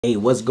Hey,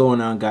 what's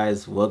going on,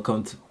 guys?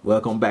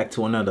 Welcome back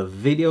to another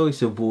video. It's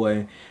your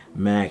boy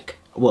Mac.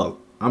 Well,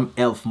 I'm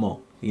Elf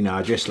Mo. You know,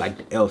 I dress like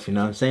the elf, you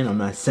know what I'm saying? I'm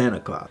not Santa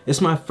Claus. It's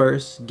my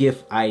first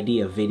gift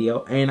idea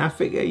video, and I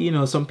figure, you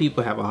know, some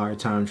people have a hard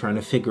time trying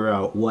to figure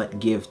out what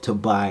gift to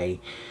buy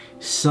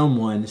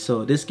someone.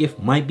 So this gift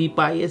might be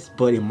biased,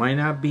 but it might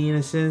not be in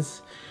a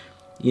sense.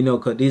 You know,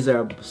 because these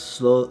are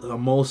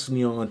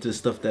mostly on to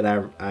stuff that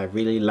I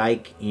really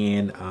like,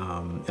 and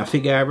I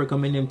figure I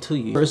recommend them to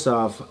you. First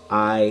off,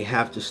 I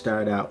have to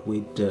start out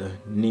with the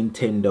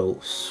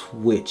Nintendo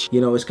Switch.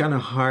 You know, it's kind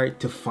of hard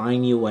to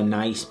find you a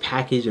nice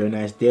package or a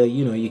nice deal.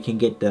 You know, you can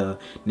get the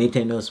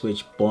Nintendo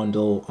Switch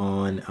bundle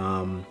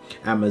on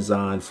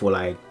Amazon for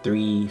like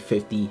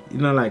 $350. You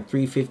know, like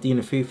 $350 in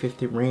the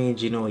 $350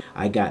 range. You know,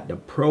 I got the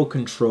Pro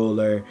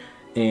controller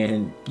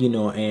and, you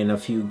know, and a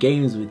few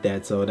games with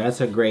that, so that's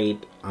a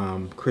great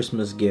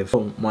Christmas gift.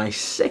 So my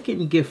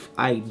second gift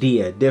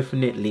idea,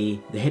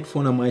 definitely the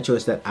headphone of my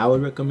choice that I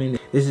would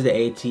recommend. This is the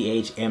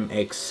ATH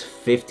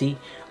MX50.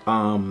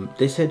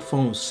 This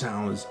headphone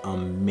sounds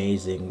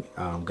amazing,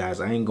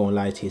 guys. I ain't gonna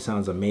lie to you, it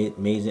sounds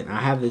amazing.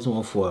 I have this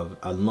one for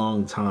a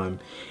long time,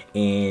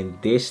 and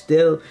there's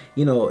still,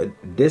 you know,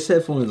 this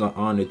headphone is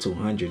on the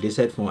 200. This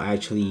headphone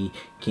actually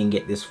can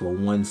get this for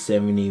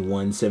 170,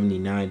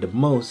 179 the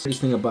most. The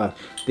thing about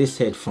this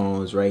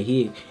headphones right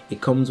here,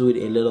 it comes with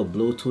a little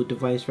Bluetooth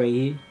device right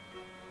here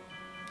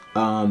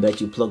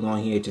that you plug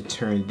on here to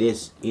turn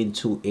this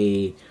into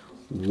a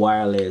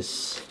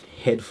wireless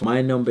headphone.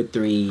 My number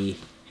three,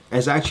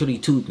 it's actually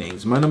two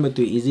things. My number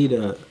three is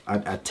either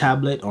a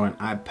tablet or an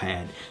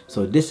iPad.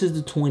 So this is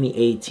the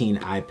 2018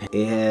 iPad.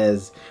 It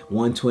has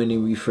 120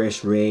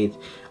 refresh rate.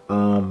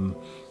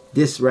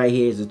 This right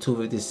here is a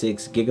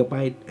 256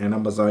 gigabyte, and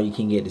Amazon you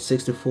can get the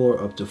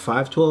 64 up to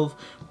 512,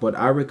 but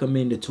I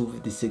recommend the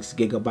 256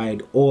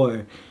 gigabyte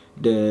or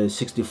the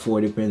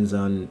 64, depends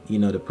on, you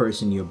know, the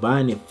person you're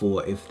buying it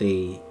for, if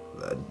they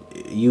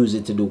use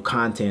it to do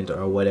content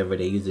or whatever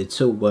they use it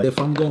to. But if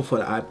I'm going for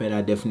the iPad,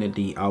 I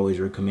definitely always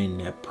recommend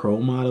that Pro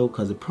model,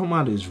 because the Pro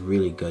model is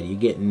really good. You're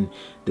getting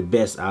the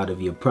best out of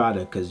your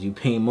product because you're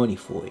paying money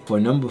for it. For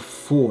number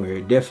four,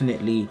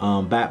 definitely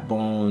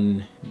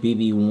Backbone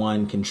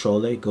BB1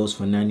 controller. It goes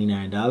for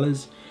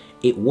 $99.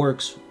 It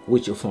works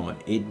with your phone.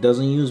 It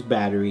doesn't use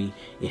battery.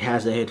 It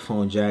has a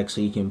headphone jack, so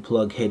you can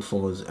plug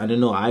headphones. I don't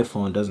know,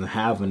 iPhone doesn't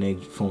have an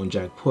headphone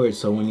jack port,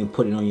 so when you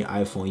put it on your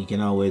iPhone, you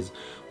can always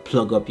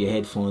plug up your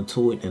headphone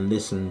to it and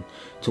listen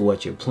to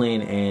what you're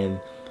playing. And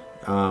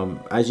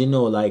as you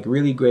know, like,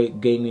 really great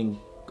gaming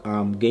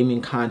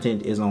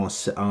content is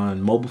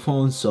on mobile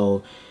phones,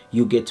 so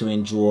you get to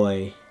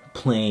enjoy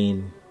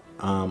playing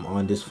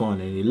on this phone,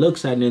 and it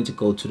looks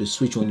identical to the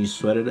Switch when you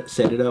set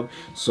it up.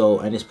 So,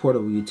 and it's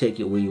portable. You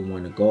take it where you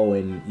want to go,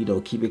 and, you know,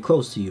 keep it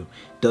close to you.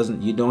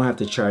 You don't have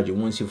to charge it.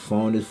 Once your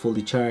phone is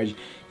fully charged,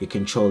 your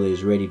controller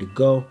is ready to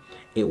go.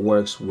 It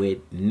works with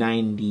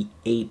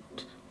 98%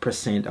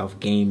 of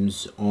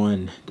games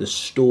on the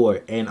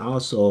store, and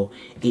also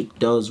it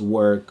does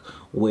work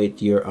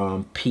with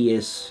your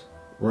PS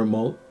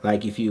remote.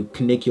 Like, if you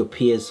connect your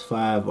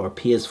PS5 or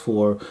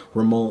PS4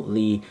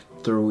 remotely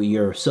through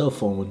your cell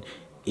phone,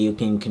 you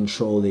can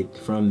control it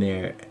from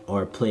there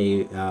or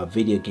play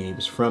video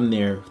games from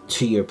there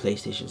to your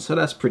PlayStation. So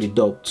that's pretty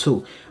dope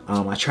too.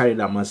 I tried it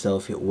out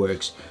myself. It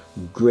works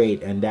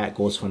great, and that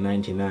goes for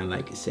 $99.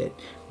 Like I said,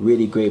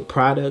 really great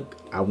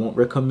product. I won't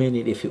recommend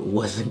it if it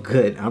wasn't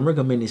good. I'm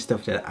recommending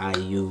stuff that I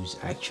use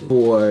actually.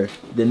 For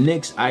the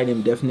next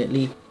item,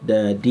 definitely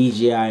the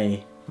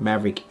DJI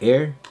Mavic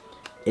Air.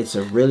 It's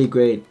a really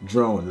great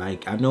drone.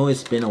 Like, I know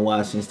it's been a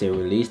while since they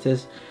released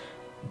this,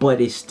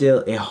 but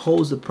it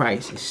holds the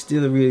price. It's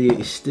still a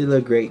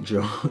great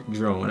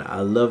drone. I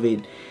love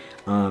it.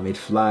 It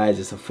flies.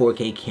 It's a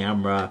 4K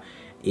camera.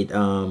 It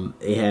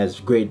has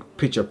great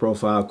picture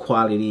profile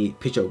quality.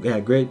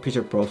 Great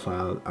picture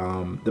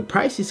profile. The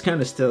price is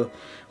kind of still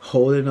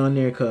holding on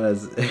there,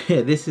 because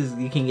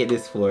you can get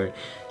this for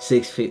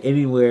 $650,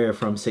 anywhere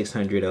from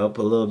 $600 up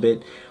a little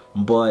bit.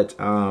 But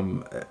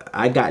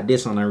I got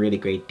this on a really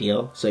great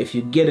deal. So if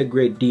you get a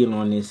great deal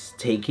on this,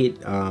 take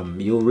it.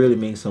 You'll really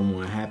make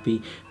someone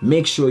happy.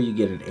 Make sure you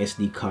get an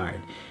SD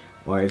card,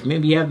 or if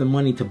maybe you have the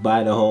money to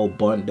buy the whole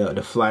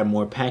the Fly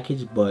More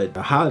package. But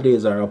the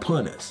holidays are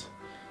upon us,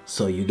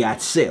 so you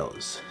got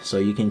sales. So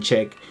you can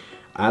check.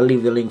 I'll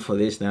leave the link for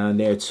this down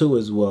there too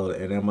as well,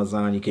 at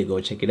Amazon. You can go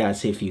check it out,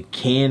 see if you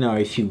can or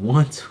if you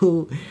want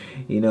to.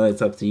 You know,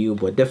 it's up to you.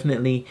 But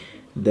definitely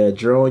the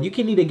drone, you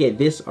can either get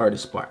this or the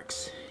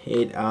Sparks.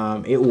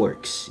 It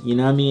works, you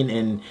know what I mean?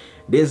 And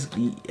this,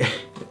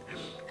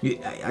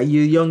 your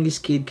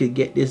youngest kid could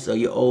get this, or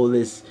your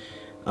oldest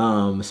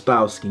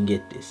spouse can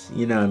get this,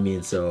 you know what I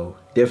mean? So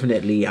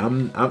definitely,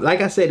 I'm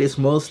like I said, it's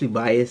mostly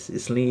biased.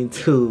 It's leaning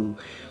to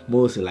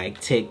mostly like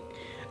tech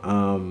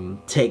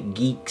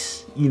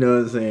geeks, you know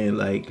what I'm saying?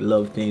 Like,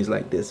 love things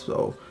like this.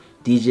 So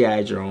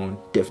DJI drone,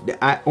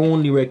 I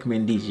only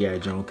recommend DJI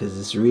drone because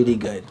it's really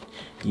good.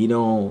 You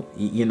know,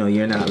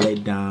 you're not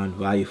let down,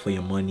 value for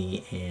your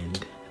money,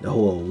 and the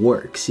whole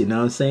works, you know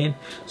what I'm saying?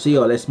 So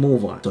yo, let's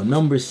move on. So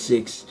number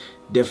 6,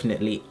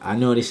 definitely, I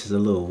know this is a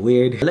little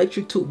weird.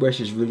 Electric toothbrush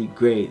is really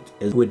great.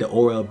 It's with the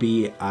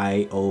Oral-B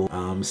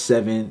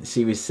IO7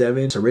 Series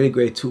 7. It's a really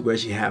great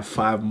toothbrush. You have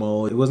 5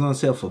 modes. It was on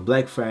sale for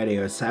Black Friday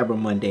or Cyber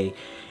Monday,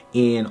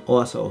 and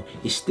also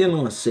it's still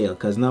on sale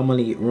because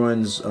normally it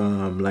runs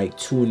like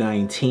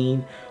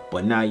 $219,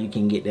 but now you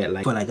can get that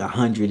like for like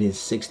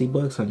 160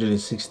 bucks,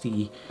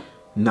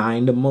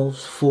 169 the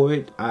most for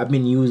it. I've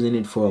been using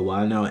it for a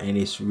while now, and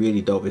it's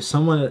really dope. If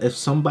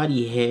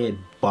somebody had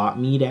bought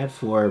me that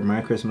for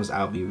my Christmas,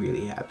 I'll be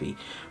really happy,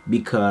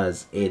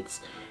 because it's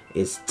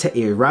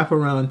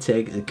wraparound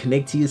tech. It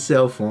connect to your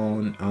cell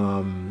phone.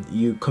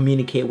 You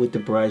communicate with the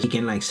brush. You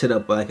can like set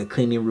up like a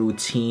cleaning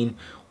routine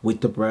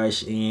with the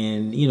brush,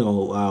 and you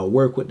know,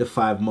 work with the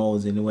 5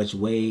 modes in which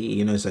way,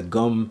 you know, it's a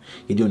gum,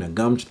 you're doing a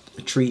gum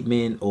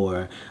treatment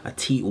or a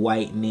teeth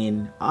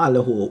whitening, all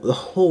the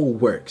whole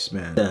works,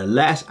 man. The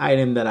last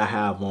item that I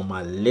have on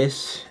my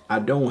list, I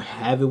don't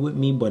have it with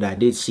me, but I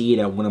did see it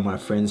at one of my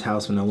friend's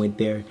house when I went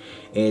there.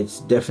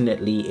 It's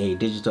definitely a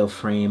digital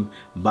frame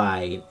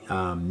by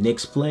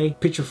Nixplay.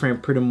 Picture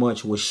frame pretty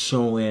much was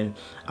showing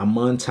a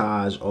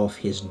montage of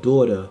his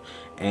daughter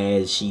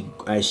as she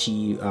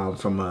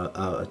from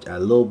a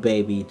little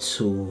baby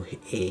to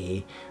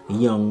a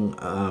young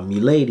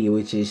lady,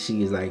 which is,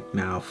 she is like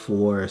now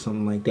 4 or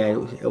something like that.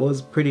 It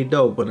was pretty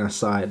dope when I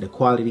saw it. The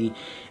quality,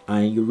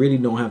 you really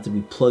don't have to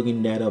be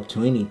plugging that up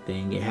to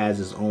anything. It has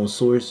its own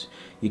source.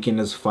 You can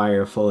just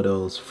fire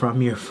photos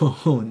from your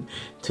phone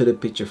to the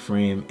picture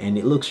frame, and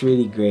it looks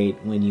really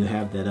great when you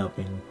have that up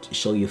and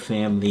show your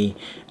family,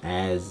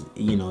 as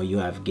you know, you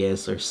have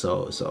guests or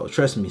so.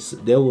 Trust me,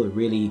 they will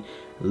really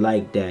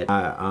like that.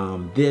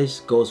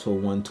 This goes for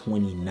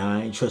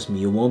 $129. Trust me,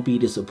 you won't be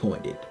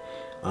disappointed.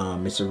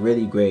 It's a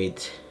really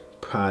great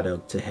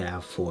product to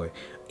have for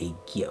a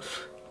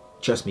gift.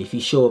 Trust me, if you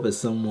show up at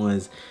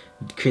someone's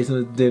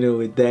Christmas dinner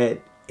with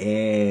that,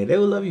 and they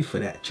will love you for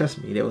that.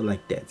 Trust me, they will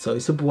like that. So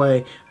it's your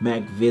boy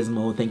Mac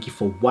Vismo. Thank you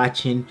for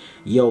watching.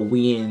 Yo,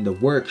 we in the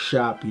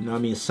workshop, you know what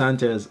I mean?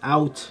 Santa is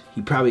out.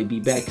 He probably be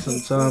back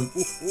sometime.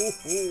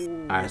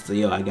 Alright, so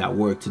yo, I got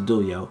work to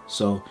do, yo.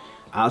 So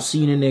I'll see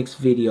you in the next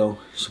video.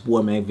 It's your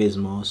boy Mac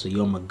Vismo. So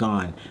yo, I'm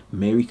gone.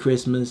 Merry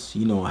Christmas,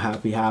 you know,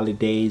 happy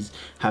holidays,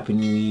 happy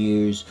New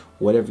Year's,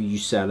 whatever you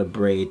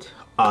celebrate,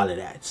 all of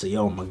that. So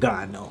yo, I'm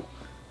gone though.